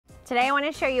Today I want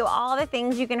to show you all the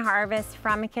things you can harvest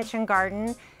from a kitchen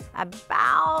garden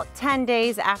about 10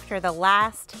 days after the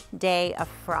last day of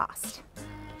frost.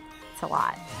 It's a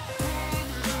lot.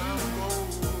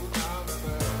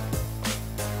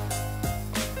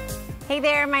 Hey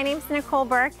there, my name's Nicole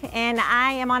Burke and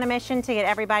I am on a mission to get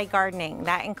everybody gardening.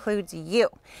 That includes you.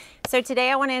 So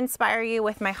today I want to inspire you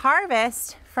with my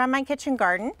harvest from my kitchen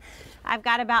garden. I've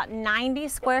got about 90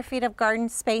 square feet of garden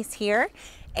space here,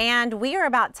 and we are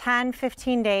about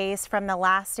 10-15 days from the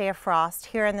last day of frost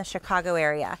here in the Chicago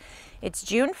area. It's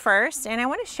June 1st, and I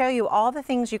want to show you all the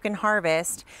things you can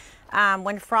harvest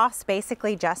when frost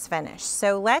basically just finished.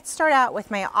 So let's start out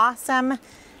with my awesome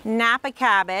Napa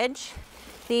cabbage.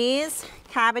 These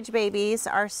cabbage babies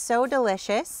are so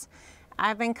delicious.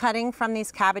 I've been cutting from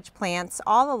these cabbage plants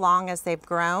all along as they've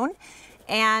grown.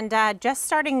 And just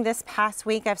starting this past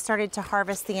week, I've started to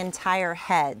harvest the entire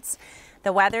heads.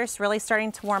 The weather's really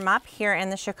starting to warm up here in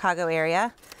the Chicago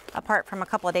area, apart from a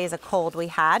couple of days of cold we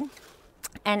had.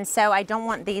 And so I don't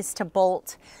want these to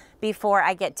bolt before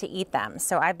I get to eat them.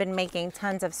 So I've been making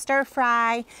tons of stir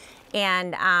fry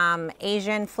and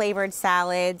Asian flavored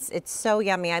salads. It's so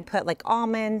yummy. I put like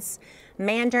almonds,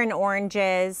 mandarin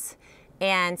oranges,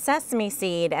 and sesame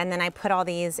seed, and then I put all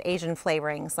these Asian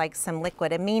flavorings like some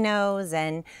liquid aminos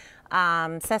and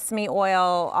sesame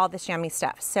oil, all this yummy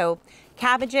stuff. So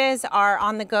cabbages are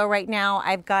on the go right now.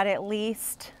 I've got at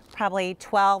least probably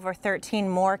 12 or 13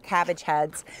 more cabbage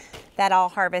heads that I'll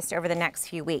harvest over the next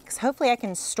few weeks. Hopefully I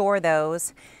can store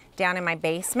those down in my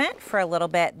basement for a little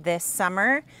bit this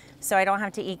summer so I don't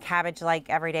have to eat cabbage like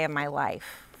every day of my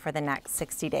life for the next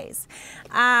 60 days.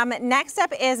 Next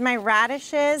up is my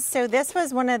radishes. So this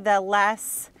was one of the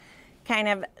less kind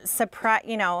of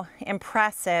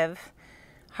impressive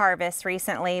harvests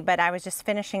recently, but I was just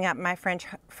finishing up my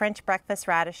French breakfast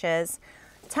radishes.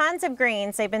 Tons of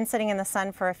greens. They've been sitting in the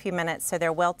sun for a few minutes, so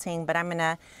they're wilting, but I'm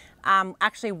gonna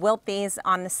actually wilt these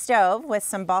on the stove with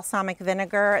some balsamic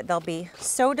vinegar. They'll be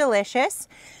so delicious.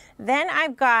 Then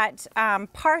I've got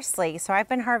parsley. So I've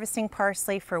been harvesting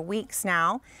parsley for weeks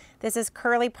now. This is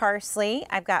curly parsley.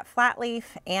 I've got flat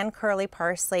leaf and curly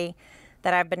parsley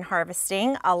that I've been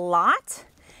harvesting a lot.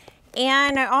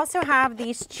 And I also have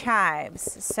these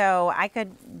chives. So I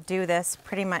could do this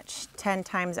pretty much 10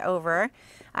 times over.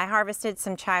 I harvested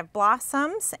some chive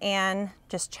blossoms and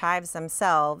just chives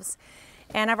themselves.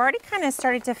 And I've already kind of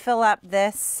started to fill up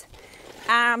this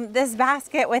this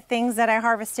basket with things that I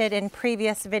harvested in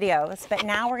previous videos, but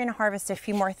now we're gonna harvest a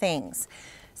few more things.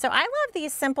 So I love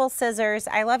these simple scissors.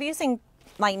 I love using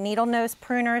like needle nose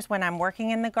pruners when I'm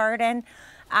working in the garden,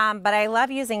 but I love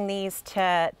using these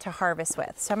to harvest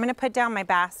with. So I'm gonna put down my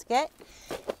basket,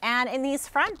 and in these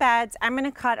front beds, I'm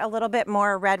gonna cut a little bit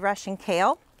more red Russian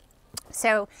kale.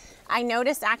 So I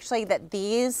noticed actually that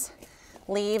these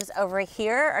leaves over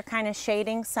here are kind of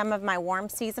shading some of my warm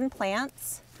season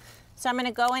plants. So I'm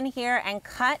gonna go in here and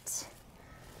cut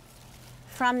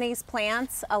from these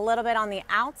plants a little bit on the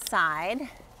outside,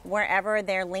 wherever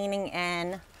they're leaning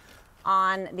in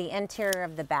on the interior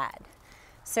of the bed.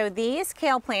 So these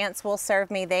kale plants will serve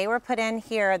me. They were put in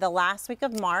here the last week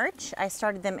of March. I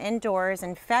started them indoors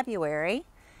in February.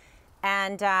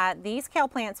 And these kale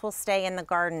plants will stay in the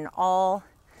garden all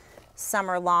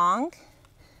summer long.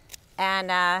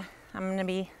 And I'm gonna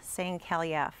be saying kale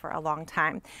yeah for a long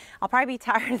time. I'll probably be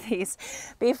tired of these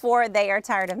before they are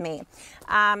tired of me.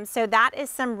 So that is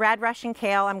some red Russian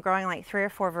kale. I'm growing like 3 or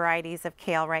 4 varieties of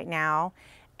kale right now.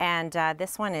 And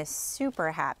this one is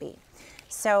super happy.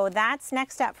 So that's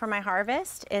next up for my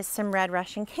harvest is some red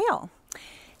Russian kale.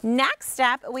 Next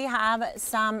up, we have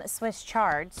some Swiss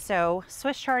chard. So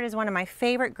Swiss chard is one of my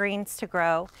favorite greens to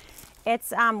grow.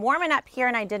 It's warming up here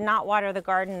and I did not water the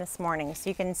garden this morning. So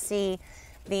you can see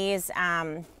these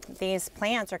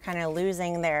plants are kind of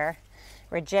losing their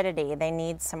rigidity. They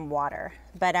need some water.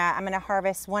 But I'm gonna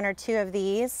harvest 1 or 2 of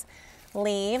these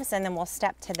leaves and then we'll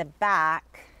step to the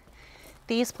back.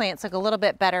 These plants look a little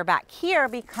bit better back here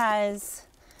because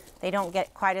they don't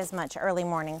get quite as much early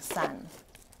morning sun.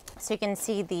 So you can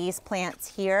see these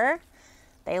plants here.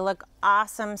 They look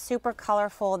awesome, super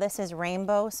colorful. This is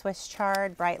rainbow Swiss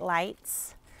chard, bright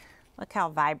lights. Look how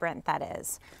vibrant that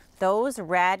is. Those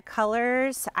red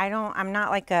colors, I'm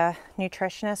not like a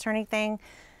nutritionist or anything,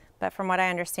 but from what I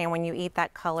understand, when you eat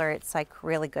that color, it's like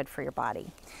really good for your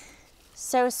body.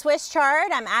 So Swiss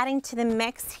chard, I'm adding to the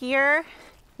mix here.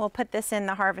 We'll put this in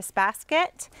the harvest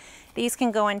basket. These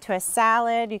can go into a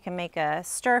salad. You can make a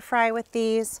stir fry with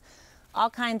these.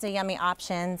 All kinds of yummy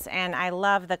options, and I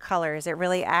love the colors. It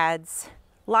really adds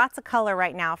lots of color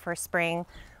right now for spring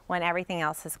when everything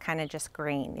else is kind of just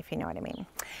green, if you know what I mean.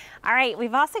 All right,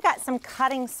 we've also got some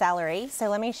cutting celery. So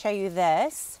let me show you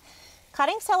this.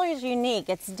 Cutting celery is unique.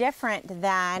 It's different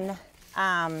than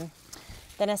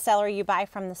a celery you buy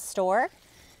from the store.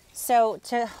 So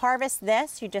to harvest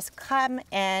this, you just come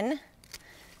in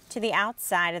to the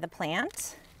outside of the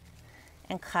plant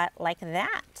and cut like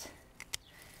that.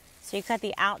 So you cut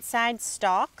the outside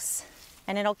stalks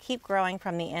and it'll keep growing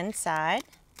from the inside.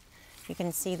 You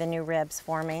can see the new ribs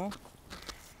forming.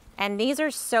 And these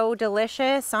are so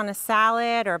delicious on a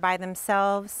salad or by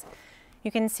themselves.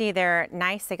 You can see they're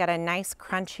nice. They got a nice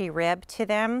crunchy rib to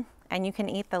them, and you can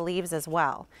eat the leaves as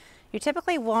well. You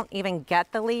typically won't even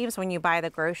get the leaves when you buy the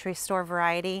grocery store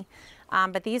variety,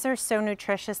 but these are so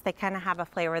nutritious. They kind of have a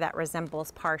flavor that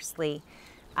resembles parsley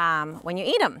when you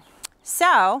eat them.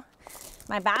 So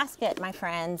my basket, my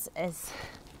friends, is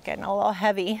getting a little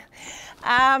heavy.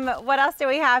 What else do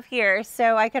we have here?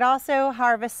 So I could also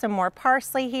harvest some more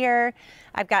parsley here.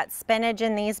 I've got spinach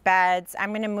in these beds. I'm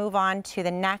going to move on to the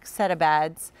next set of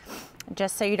beds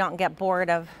just so you don't get bored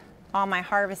of all my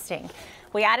harvesting.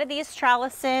 We added these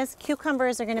trellises.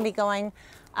 Cucumbers are going to be going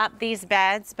up these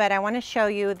beds, but I want to show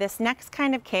you this next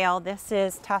kind of kale. This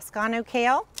is Toscano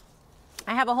kale.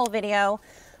 I have a whole video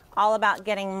all about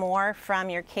getting more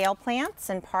from your kale plants,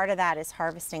 and part of that is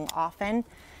harvesting often.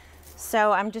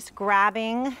 So I'm just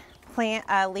grabbing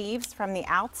leaves from the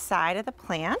outside of the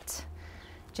plant,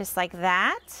 just like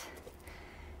that.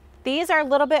 These are a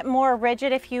little bit more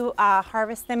rigid if you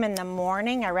harvest them in the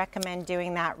morning. I recommend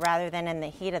doing that rather than in the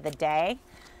heat of the day.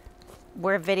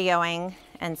 We're videoing,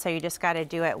 and so you just got to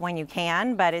do it when you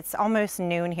can, but it's almost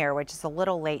noon here, which is a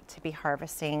little late to be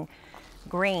harvesting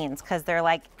greens because they're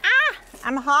like, ah,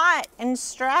 I'm hot and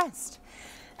stressed.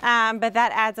 But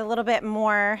that adds a little bit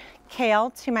more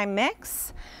kale to my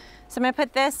mix. So I'm gonna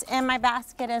put this in my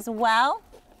basket as well.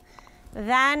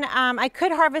 Then I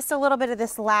could harvest a little bit of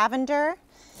this lavender.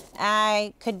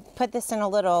 I could put this in a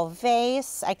little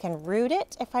vase. I can root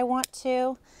it if I want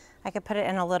to. I could put it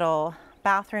in a little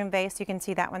bathroom vase. You can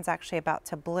see that one's actually about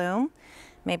to bloom.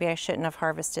 Maybe I shouldn't have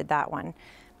harvested that one.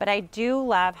 But I do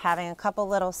love having a couple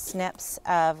little snips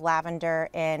of lavender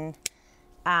in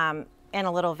a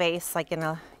little vase, like in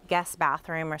a guest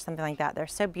bathroom or something like that. They're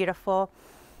so beautiful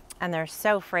and they're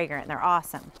so fragrant. They're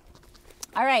awesome.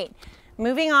 All right,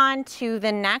 moving on to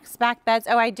the next back beds.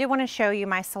 Oh, I did want to show you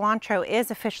my cilantro is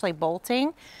officially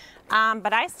bolting,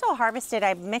 but I still harvest it.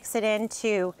 I mix it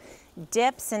into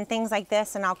dips and things like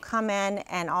this, and I'll come in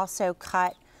and also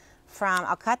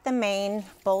I'll cut the main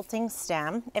bolting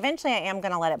stem. Eventually I am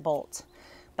going to let it bolt,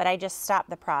 but I just stop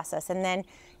the process. And then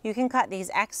you can cut these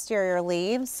exterior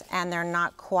leaves and they're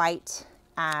not quite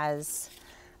as,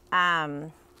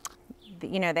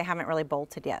 you know, they haven't really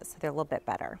bolted yet, so they're a little bit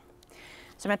better.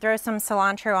 So I'm gonna throw some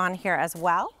cilantro on here as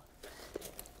well.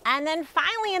 And then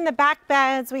finally in the back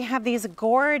beds, we have these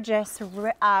gorgeous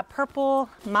purple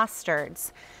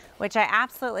mustards, which I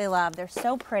absolutely love. They're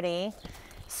so pretty,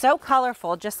 so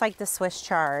colorful, just like the Swiss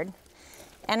chard.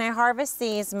 And I harvest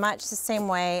these much the same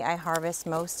way I harvest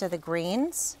most of the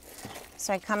greens.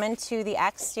 So I come into the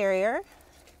exterior,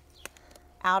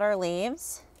 outer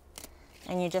leaves,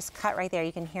 and you just cut right there.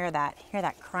 You can hear that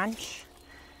crunch.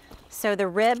 So the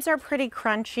ribs are pretty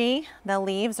crunchy. The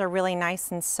leaves are really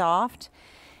nice and soft.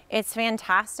 It's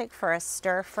fantastic for a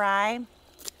stir fry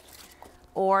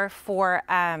or for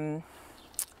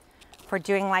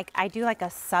doing I do like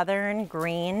a southern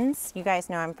greens. You guys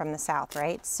know I'm from the South,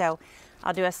 right? So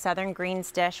I'll do a southern greens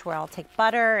dish where I'll take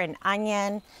butter and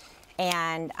onion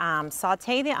and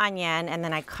saute the onion, and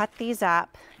then I cut these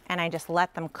up and I just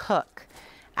let them cook.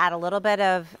 Add a little bit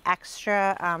of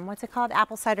extra, what's it called?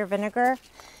 Apple cider vinegar.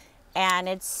 And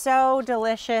it's so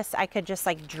delicious. I could just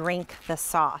like drink the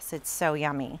sauce. It's so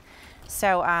yummy.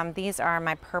 So these are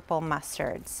my purple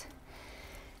mustards.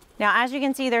 Now, as you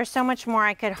can see, there's so much more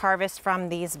I could harvest from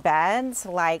these beds,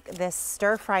 like this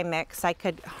stir fry mix. I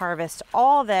could harvest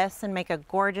all this and make a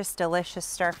gorgeous, delicious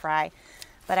stir fry,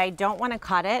 but I don't want to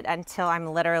cut it until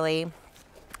I'm literally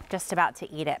just about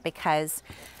to eat it, because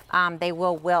they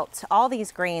will wilt. All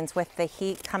these greens, with the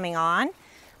heat coming on,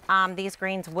 these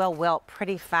greens will wilt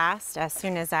pretty fast as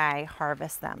soon as I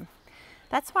harvest them.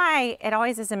 That's why it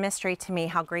always is a mystery to me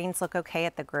how greens look okay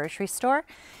at the grocery store,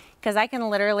 because I can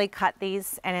literally cut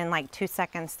these and in like 2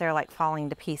 seconds they're like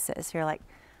falling to pieces. You're like,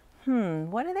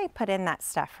 what do they put in that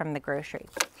stuff from the grocery?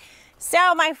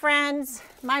 So my friends,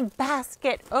 my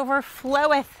basket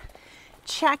overfloweth.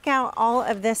 Check out all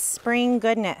of this spring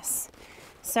goodness.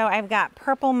 So I've got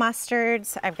purple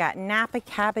mustards, I've got Napa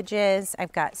cabbages,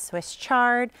 I've got Swiss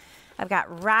chard, I've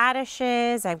got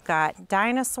radishes, I've got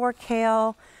dinosaur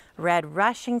kale, red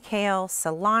Russian kale,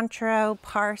 cilantro,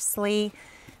 parsley,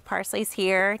 parsley's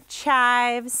here,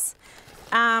 chives,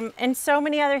 and so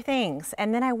many other things.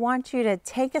 And then I want you to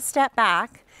take a step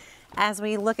back as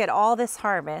we look at all this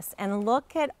harvest and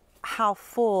look at how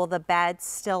full the beds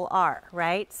still are,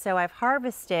 right? So I've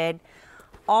harvested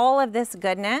all of this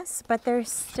goodness, but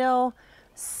there's still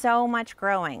so much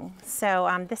growing.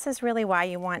 So this is really why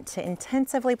you want to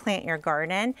intensively plant your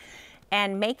garden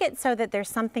and make it so that there's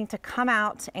something to come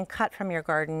out and cut from your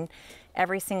garden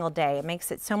every single day. It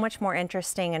makes it so much more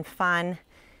interesting and fun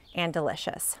and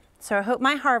delicious. So I hope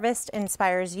my harvest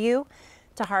inspires you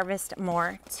to harvest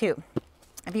more too.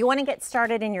 If you want to get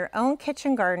started in your own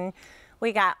kitchen garden,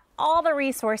 we got all the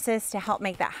resources to help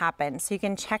make that happen. So you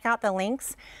can check out the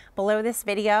links below this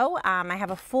video. I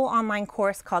have a full online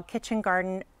course called Kitchen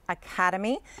Garden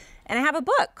Academy, and I have a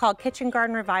book called Kitchen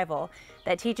Garden Revival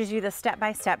that teaches you the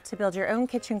step-by-step to build your own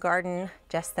kitchen garden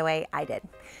just the way I did.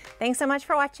 Thanks so much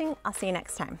for watching. I'll see you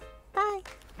next time. Bye.